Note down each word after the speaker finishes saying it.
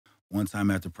One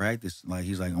time after practice, like,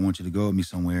 he's like, I want you to go with me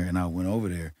somewhere. And I went over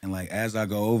there. And like, as I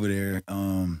go over there,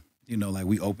 you know, like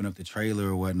we open up the trailer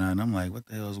or whatnot. And I'm like, what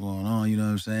the hell's going on? You know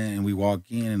what I'm saying? And we walk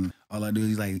in and all I do is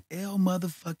he's like, L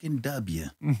motherfucking W.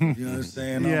 You know what I'm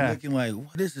saying? Yeah. I'm looking like,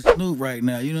 what, this is Snoop right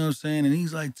now. You know what I'm saying? And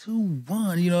he's like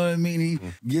 2-1. You know what I mean? He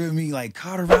giving me like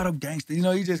Colorado gangster. You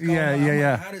know, he just Yeah.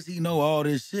 Like, how does he know all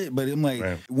this shit? But I'm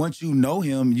like, once you know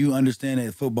him, you understand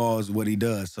that football is what he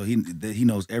does. So he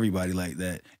knows everybody like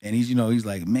that. And he's, you know, he's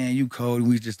like, man, you cold. And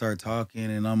we just start talking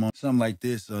and I'm on something like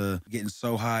this, getting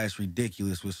so high it's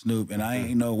ridiculous with Snoop. And I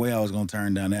ain't no way I was gonna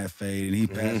turn down that fade. And he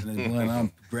passing his blunt,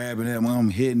 I'm grabbing it, I'm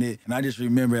hitting it. And I just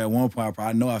remember at one point,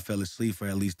 I know I fell asleep for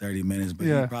at least 30 minutes, but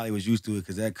he probably was used to it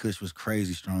because that kush was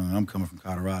crazy strong. I'm coming from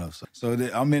Colorado. So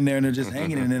I'm in there and they're just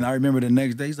hanging. And then I remember the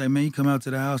next day, he's like, man, you come out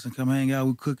to the house and come hang out.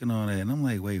 We're cooking on that. And I'm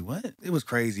like, wait, what? It was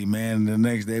crazy, man. And the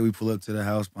next day we pull up to the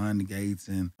house behind the gates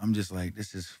and I'm just like,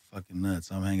 this is fucking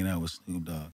nuts. I'm hanging out with Snoop Dogg.